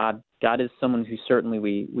so God is someone who certainly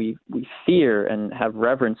we fear and have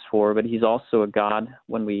reverence for, but he's also a God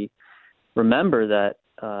when we remember that,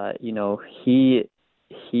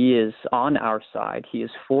 he is on our side. He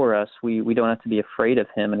is for us. We don't have to be afraid of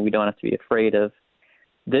him, and we don't have to be afraid of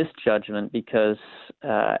this judgment because,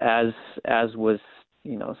 as was,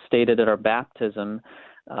 stated at our baptism,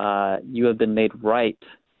 you have been made right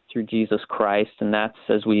through Jesus Christ. And that's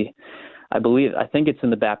I think it's in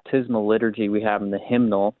the baptismal liturgy we have in the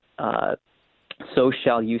hymnal, so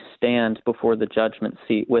shall you stand before the judgment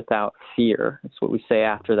seat without fear. That's what we say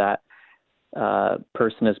after that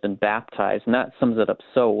person has been baptized, and that sums it up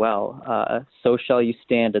so well. So shall you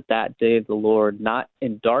stand at that day of the Lord, not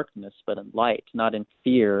in darkness, but in light, not in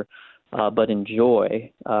fear, but in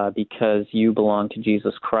joy, because you belong to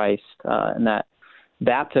Jesus Christ. And that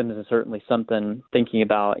baptism is certainly something, thinking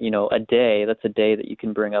about, a day, that's a day that you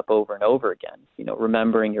can bring up over and over again,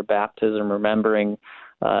 remembering your baptism, remembering,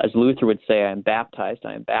 as Luther would say, I am baptized,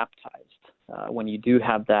 I am baptized. When you do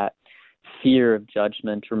have that fear of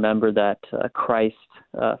judgment, remember that Christ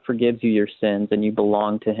forgives you your sins and you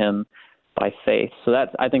belong to him by faith. So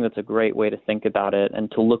I think that's a great way to think about it and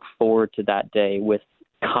to look forward to that day with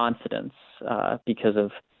confidence because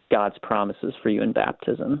of God's promises for you in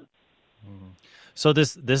baptism. So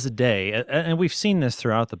this day, and we've seen this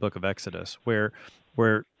throughout the book of Exodus, where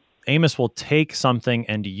Amos will take something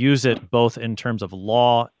and use it both in terms of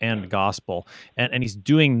law and gospel, and he's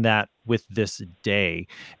doing that with this day.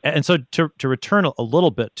 And so to return a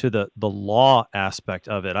little bit to the law aspect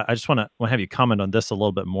of it, I just want to have you comment on this a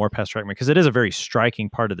little bit more, Pastor Eichmann, because it is a very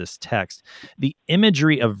striking part of this text. The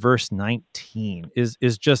imagery of verse 19 is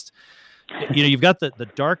just, you've got the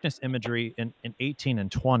darkness imagery in 18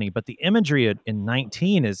 and 20, but the imagery in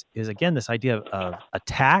 19 is again this idea of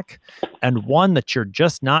attack, and one that you're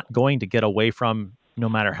just not going to get away from no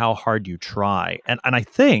matter how hard you try. And I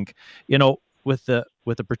think, with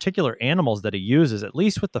the particular animals that he uses, at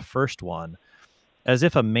least with the first one, as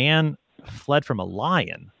if a man fled from a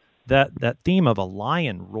lion, that theme of a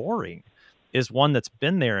lion roaring is one that's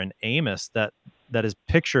been there in Amos that is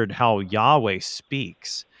pictured how Yahweh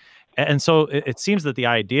speaks. And so it seems that the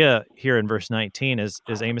idea here in verse 19 is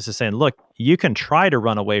Amos is saying, look, you can try to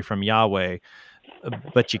run away from Yahweh,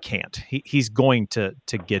 but you can't. He's going to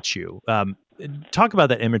get you. Talk about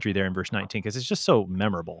that imagery there in verse 19, because it's just so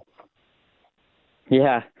memorable.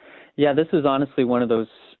 Yeah. This is honestly one of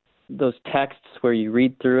those texts where you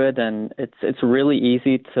read through it, and it's really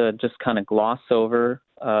easy to just kind of gloss over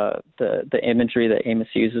the imagery that Amos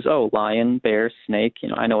uses. Oh, lion, bear, snake.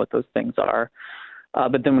 I know what those things are.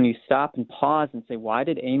 But then when you stop and pause and say, why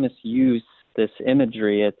did Amos use this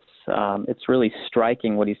imagery? It's really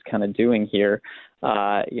striking what he's kind of doing here.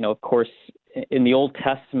 Of course, in the Old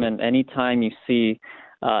Testament, anytime you see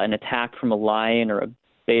an attack from a lion or a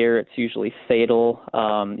bear, it's usually fatal.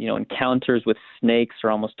 Encounters with snakes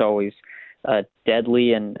are almost always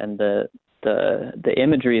deadly, and the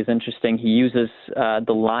imagery is interesting. He uses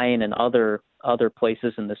the lion in other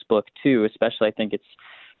places in this book too. Especially, I think it's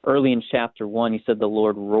early in chapter 1. He said the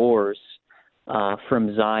Lord roars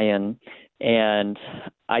from Zion, and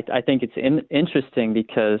I think it's interesting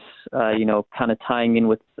because kind of tying in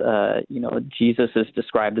with Jesus is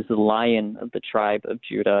described as the Lion of the tribe of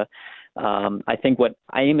Judah. I think what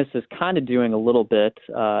Amos is kind of doing a little bit,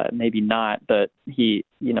 maybe not, but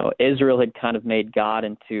Israel had kind of made God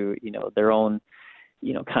into, their own,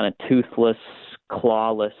 kind of toothless,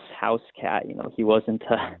 clawless house cat. He wasn't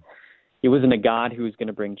a God who was going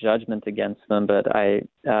to bring judgment against them, but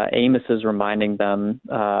Amos is reminding them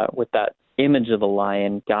with that image of the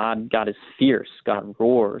lion, God is fierce, God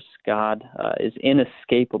roars, God is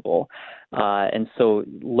inescapable. And so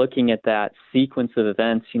looking at that sequence of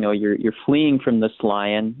events, you're fleeing from this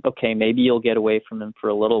lion. Okay, maybe you'll get away from him for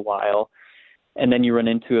a little while, and then you run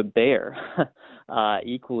into a bear,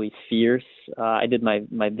 equally fierce. I did my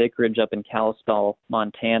vicarage up in Kalispell,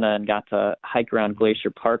 Montana, and got to hike around Glacier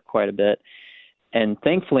Park quite a bit. And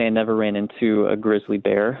thankfully, I never ran into a grizzly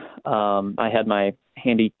bear. I had my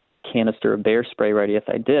handy canister of bear spray ready if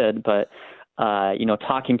I did, but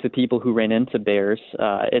talking to people who ran into bears,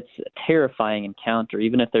 it's a terrifying encounter.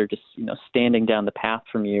 Even if they're just standing down the path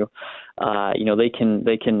from you, they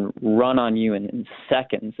can run on you in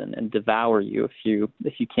seconds and devour you if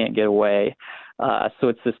you can't get away. So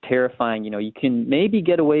it's this terrifying. You can maybe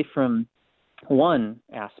get away from one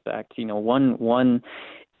aspect. One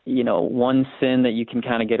sin that you can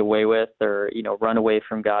kind of get away with, or run away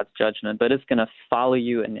from God's judgment, but it's going to follow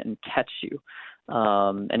you and catch you.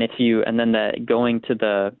 Going to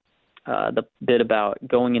the bit about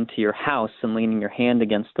going into your house and leaning your hand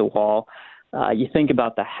against the wall, you think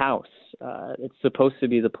about the house. It's supposed to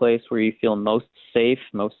be the place where you feel most safe,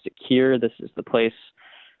 most secure. This is the place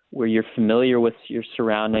where you're familiar with your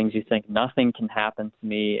surroundings. You think nothing can happen to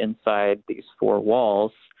me inside these four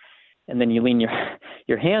walls. And then you lean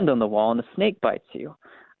your hand on the wall and a snake bites you.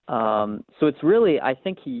 So it's really, I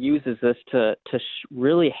think he uses this to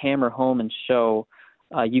really hammer home and show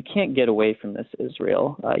you can't get away from this,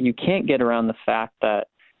 Israel. You can't get around the fact that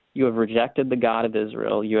you have rejected the God of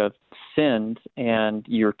Israel. You have sinned, and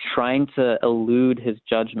you're trying to elude his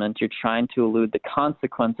judgment. You're trying to elude the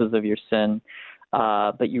consequences of your sin,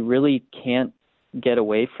 but you really can't get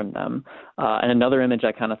away from them. And another image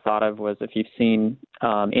I kind of thought of was if you've seen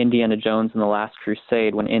Indiana Jones and the Last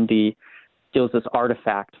Crusade, when Indy steals this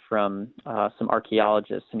artifact from some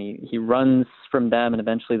archaeologists, and he runs from them, and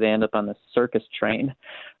eventually they end up on this circus train,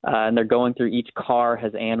 and they're going through, each car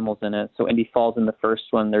has animals in it. So Indy falls in the first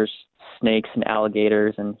one, there's snakes and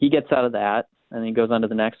alligators, and he gets out of that, and then he goes on to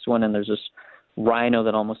the next one, and there's this rhino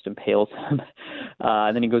that almost impales him.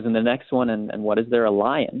 And then he goes in the next one, and what is there? A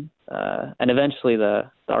lion. And eventually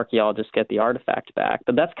the archaeologists get the artifact back.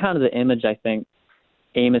 But that's kind of the image I think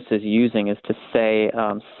Amos is using, is to say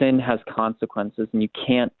sin has consequences, and you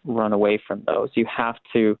can't run away from those. You have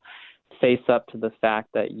to face up to the fact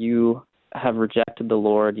that you have rejected the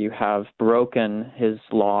Lord, you have broken his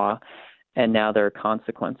law, and now there are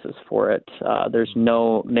consequences for it.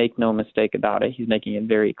 Make no mistake about it. He's making it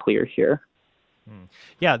very clear here.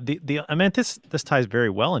 Yeah, I mean, this ties very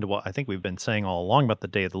well into what I think we've been saying all along about the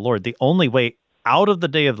day of the Lord. The only way out of the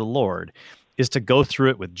day of the Lord is to go through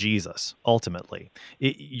it with Jesus, ultimately.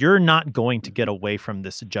 You're not going to get away from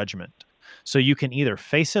this judgment. So you can either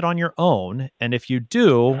face it on your own, and if you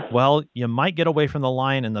do, well, you might get away from the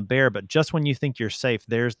lion and the bear, but just when you think you're safe,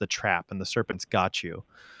 there's the trap and the serpent's got you.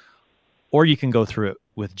 Or you can go through it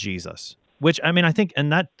with Jesus. Which, I mean, I think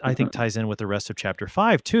ties in with the rest of chapter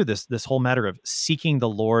 5 too, this whole matter of seeking the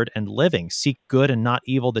Lord and living. Seek good and not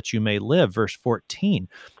evil that you may live, verse 14.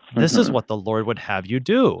 This is what the Lord would have you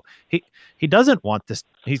do. He doesn't want this.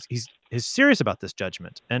 He's serious about this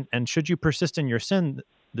judgment. And should you persist in your sin,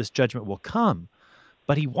 this judgment will come.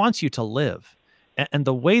 But he wants you to live. And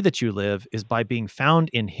the way that you live is by being found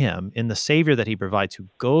in him, in the Savior that he provides, who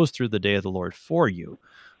goes through the day of the Lord for you,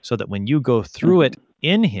 so that when you go through it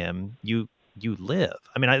in him, you live.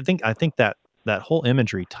 I mean, I think that whole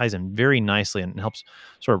imagery ties in very nicely and helps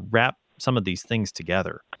sort of wrap some of these things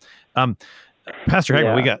together. Pastor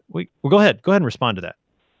Hagman, go ahead and respond to that.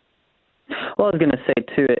 Well, I was going to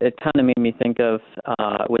say too, it kind of made me think of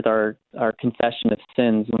with our confession of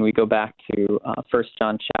sins when we go back to 1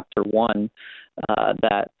 John chapter 1,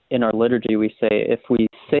 that in our liturgy we say, if we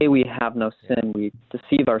say we have no sin, we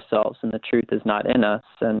deceive ourselves and the truth is not in us.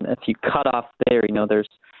 And if you cut off there, there's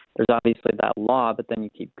obviously that law, but then you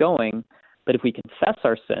keep going. But if we confess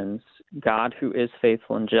our sins, God, who is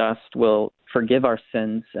faithful and just, will forgive our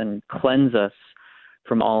sins and cleanse us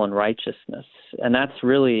from all unrighteousness. And that's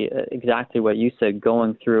really exactly what you said,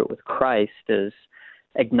 going through it with Christ is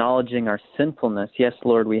acknowledging our sinfulness. Yes,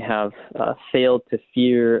 Lord, we have failed to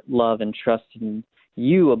fear, love, and trust in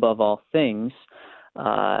you above all things.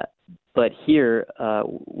 But here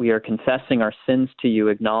we are confessing our sins to you,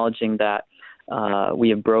 acknowledging that we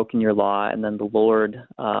have broken your law, and then the Lord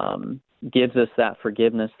gives us that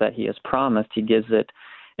forgiveness that he has promised. He gives it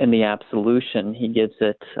in the absolution. He gives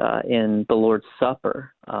it in the Lord's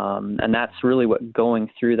Supper. And that's really what going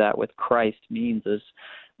through that with Christ means, is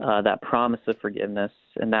that promise of forgiveness.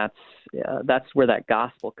 And that's where that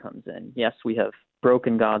gospel comes in. Yes, we have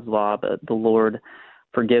broken God's law, but the Lord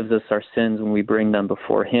forgives us our sins when we bring them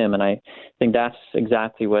before him. And I think that's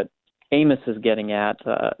exactly what Amos is getting at.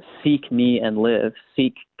 Seek me and live.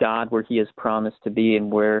 Seek God where he has promised to be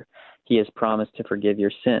and where he has promised to forgive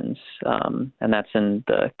your sins. And that's in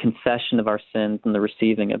the confession of our sins and the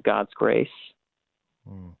receiving of God's grace.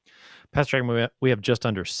 Pastor Hagman, we have just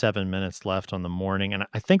under 7 minutes left on the morning. And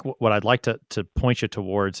I think what I'd like to point you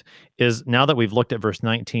towards is, now that we've looked at verse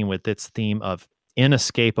 19 with its theme of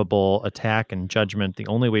inescapable attack and judgment, the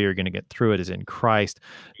only way you're going to get through it is in Christ.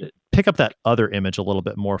 Pick up that other image a little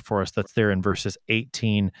bit more for us that's there in verses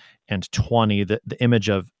 18 and 20, the image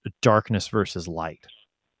of darkness versus light.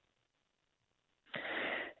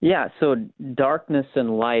 Yeah, so darkness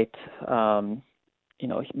and light,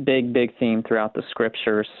 big theme throughout the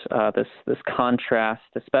scriptures, this contrast,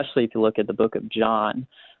 especially if you look at the book of John,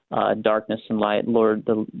 darkness and light.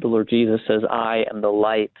 The Lord Jesus says, I am the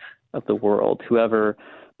light of the world. Whoever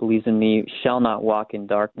believes in me shall not walk in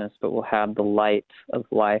darkness, but will have the light of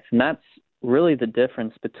life. And that's really the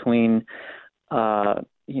difference between,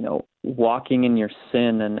 walking in your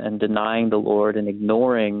sin and denying the Lord and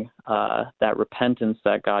ignoring that repentance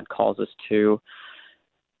that God calls us to.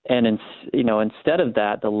 And, instead of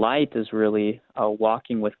that, the light is really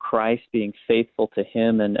walking with Christ, being faithful to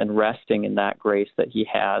him and resting in that grace that he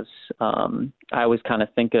has. I always kind of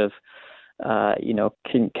think of,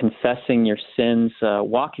 confessing your sins,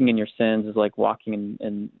 walking in your sins is like walking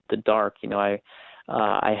in the dark.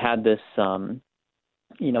 I had this,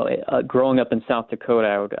 growing up in South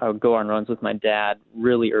Dakota, I would go on runs with my dad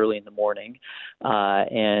really early in the morning.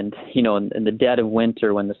 And in the dead of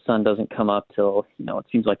winter, when the sun doesn't come up till, it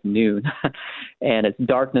seems like noon and it's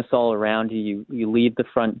darkness all around you, you leave the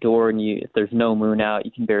front door and if there's no moon out,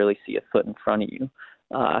 you can barely see a foot in front of you.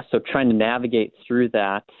 So trying to navigate through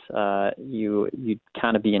that, you'd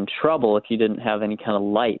kind of be in trouble if you didn't have any kind of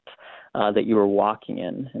light that you were walking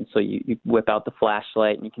in. And so you whip out the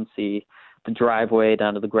flashlight and you can see the driveway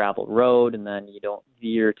down to the gravel road, and then you don't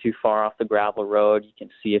veer too far off the gravel road. You can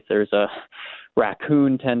see if there's a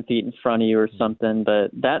raccoon 10 feet in front of you or something. But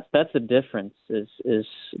that's the difference is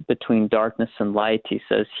between darkness and light, he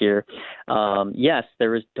says here. Yes,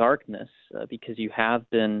 there is darkness because you have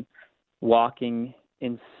been walking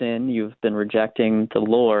in sin, you've been rejecting the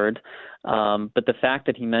Lord. But the fact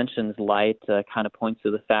that he mentions light kind of points to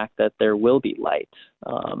the fact that there will be light.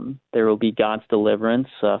 There will be God's deliverance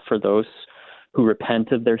for those who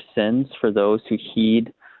repent of their sins, for those who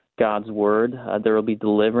heed God's word. There will be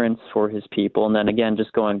deliverance for his people. And then again,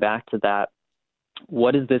 just going back to that,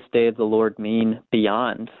 what does this day of the Lord mean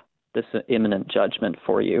beyond this imminent judgment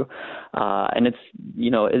for you? And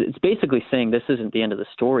it's basically saying this isn't the end of the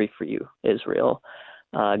story for you, Israel.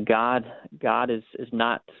 God is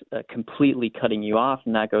not completely cutting you off,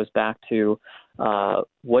 and that goes back to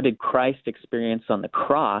what did Christ experience on the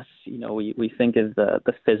cross? We think of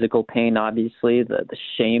the physical pain, obviously, the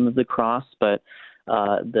shame of the cross, but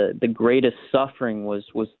the greatest suffering was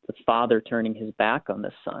the Father turning his back on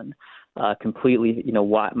the Son completely.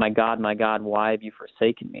 Why, my God, why have you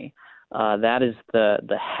forsaken me? that is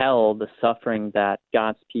the hell, the suffering that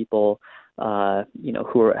God's people,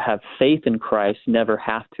 who have faith in Christ never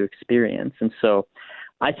have to experience. And so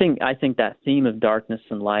I think that theme of darkness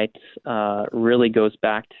and light really goes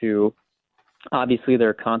back to, obviously there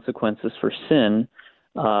are consequences for sin,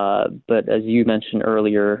 but as you mentioned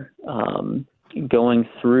earlier, going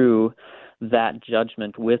through that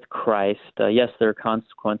judgment with Christ, yes, there are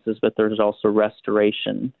consequences, but there's also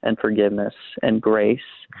restoration and forgiveness and grace.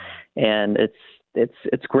 And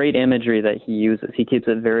it's great imagery that he uses. He keeps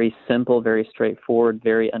it very simple, very straightforward,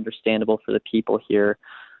 very understandable for the people here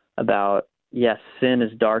about, yes, sin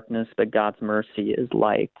is darkness, but God's mercy is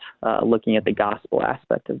light, looking at the gospel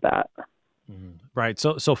aspect of that. Right.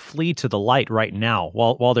 So flee to the light right now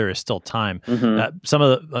while there is still time. Mm-hmm. Some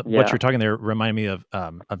of what you're talking there remind me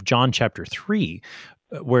of John chapter 3,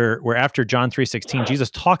 where after John 3:16, Jesus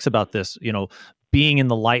talks about this, being in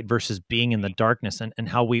the light versus being in the darkness, and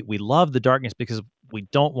how we love the darkness because we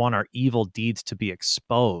don't want our evil deeds to be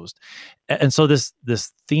exposed. And so this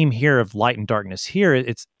theme here of light and darkness here,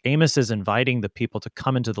 it's Amos is inviting the people to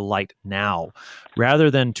come into the light now,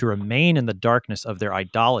 rather than to remain in the darkness of their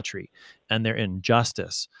idolatry and their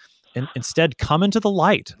injustice. And instead, come into the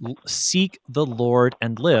light, seek the Lord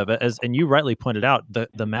and live. And you rightly pointed out,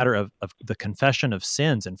 the matter of the confession of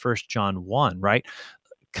sins in 1 John 1, right?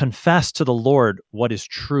 Confess to the Lord what is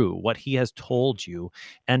true, what he has told you,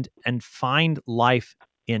 and find life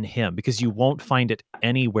in him, because you won't find it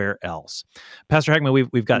anywhere else. Pastor Heckman,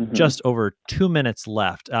 we've got just over 2 minutes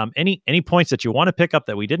left. Any points that you want to pick up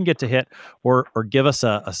that we didn't get to hit, or give us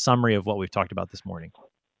a summary of what we've talked about this morning?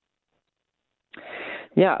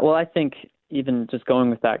 Yeah, well, I think even just going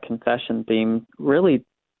with that confession theme really,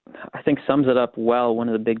 I think, sums it up well. One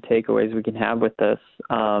of the big takeaways we can have with this,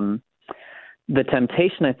 the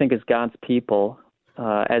temptation, I think, as God's people,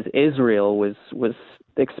 as Israel was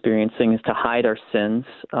experiencing, is to hide our sins,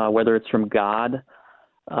 whether it's from God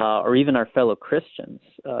or even our fellow Christians,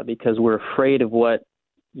 because we're afraid of what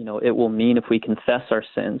it will mean if we confess our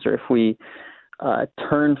sins, or if we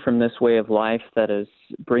turn from this way of life that is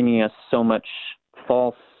bringing us so much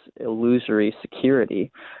false, illusory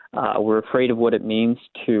security. We're afraid of what it means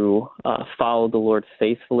to follow the Lord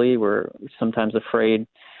faithfully. We're sometimes afraid,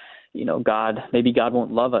 maybe God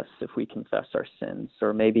won't love us if we confess our sins,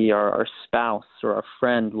 or maybe our spouse or our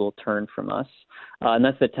friend will turn from us. And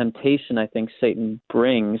that's the temptation I think Satan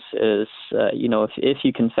brings is, if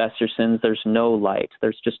you confess your sins, there's no light,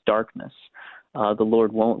 there's just darkness. The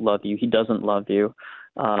Lord won't love you. He doesn't love you.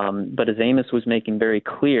 But as Amos was making very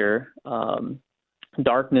clear,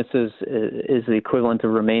 darkness is the equivalent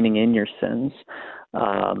of remaining in your sins.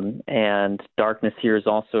 And darkness here is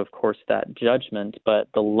also, of course, that judgment. But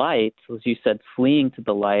the light, as you said, fleeing to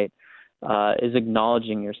the light, is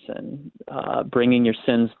acknowledging your sin, bringing your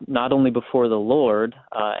sins not only before the Lord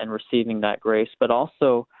and receiving that grace, but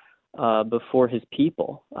also before his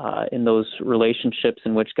people in those relationships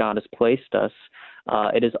in which God has placed us.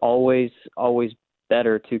 It is always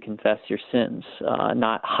better to confess your sins,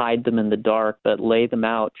 not hide them in the dark, but lay them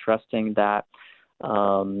out, trusting that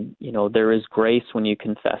there is grace when you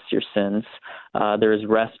confess your sins. There is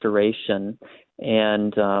restoration,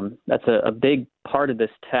 and that's a big part of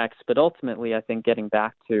this text. But ultimately, I think getting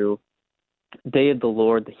back to Day of the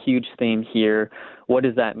Lord, the huge theme here, what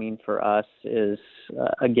does that mean for us is,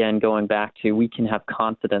 again, going back to we can have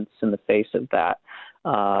confidence in the face of that.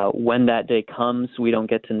 When that day comes, we don't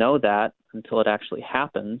get to know that until it actually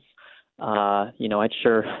happens. I'd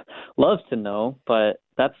sure love to know, but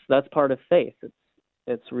that's part of faith.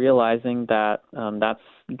 It's realizing that that's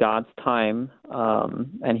God's time,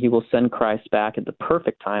 and he will send Christ back at the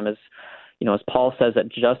perfect time. As Paul says, at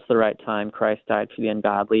just the right time, Christ died for the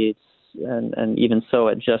ungodly. And even so,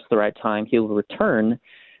 at just the right time, he will return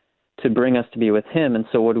to bring us to be with him. And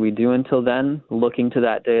so what do we do until then? Looking to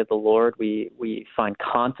that day of the Lord, we find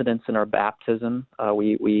confidence in our baptism.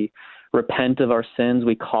 We repent of our sins.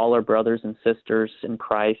 We call our brothers and sisters in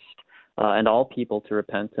Christ and all people to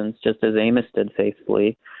repentance, just as Amos did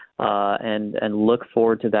faithfully, and look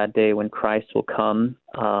forward to that day when Christ will come.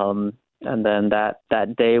 And then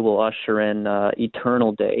that day will usher in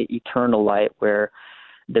eternal day, eternal light, where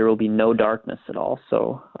there will be no darkness at all.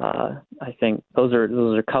 So I think those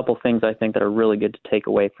are a couple things I think that are really good to take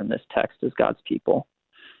away from this text as God's people.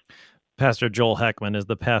 Pastor Joel Heckman is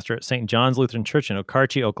the pastor at St. John's Lutheran Church in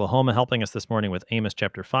Okarche, Oklahoma, helping us this morning with Amos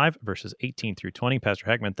chapter 5, verses 18 through 20. Pastor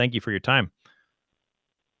Heckman, thank you for your time.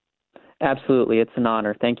 Absolutely. It's an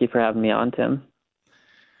honor. Thank you for having me on, Tim.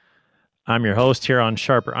 I'm your host here on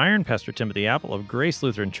Sharper Iron, Pastor Timothy Apple of Grace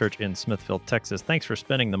Lutheran Church in Smithville, Texas. Thanks for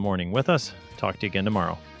spending the morning with us. Talk to you again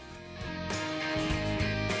tomorrow.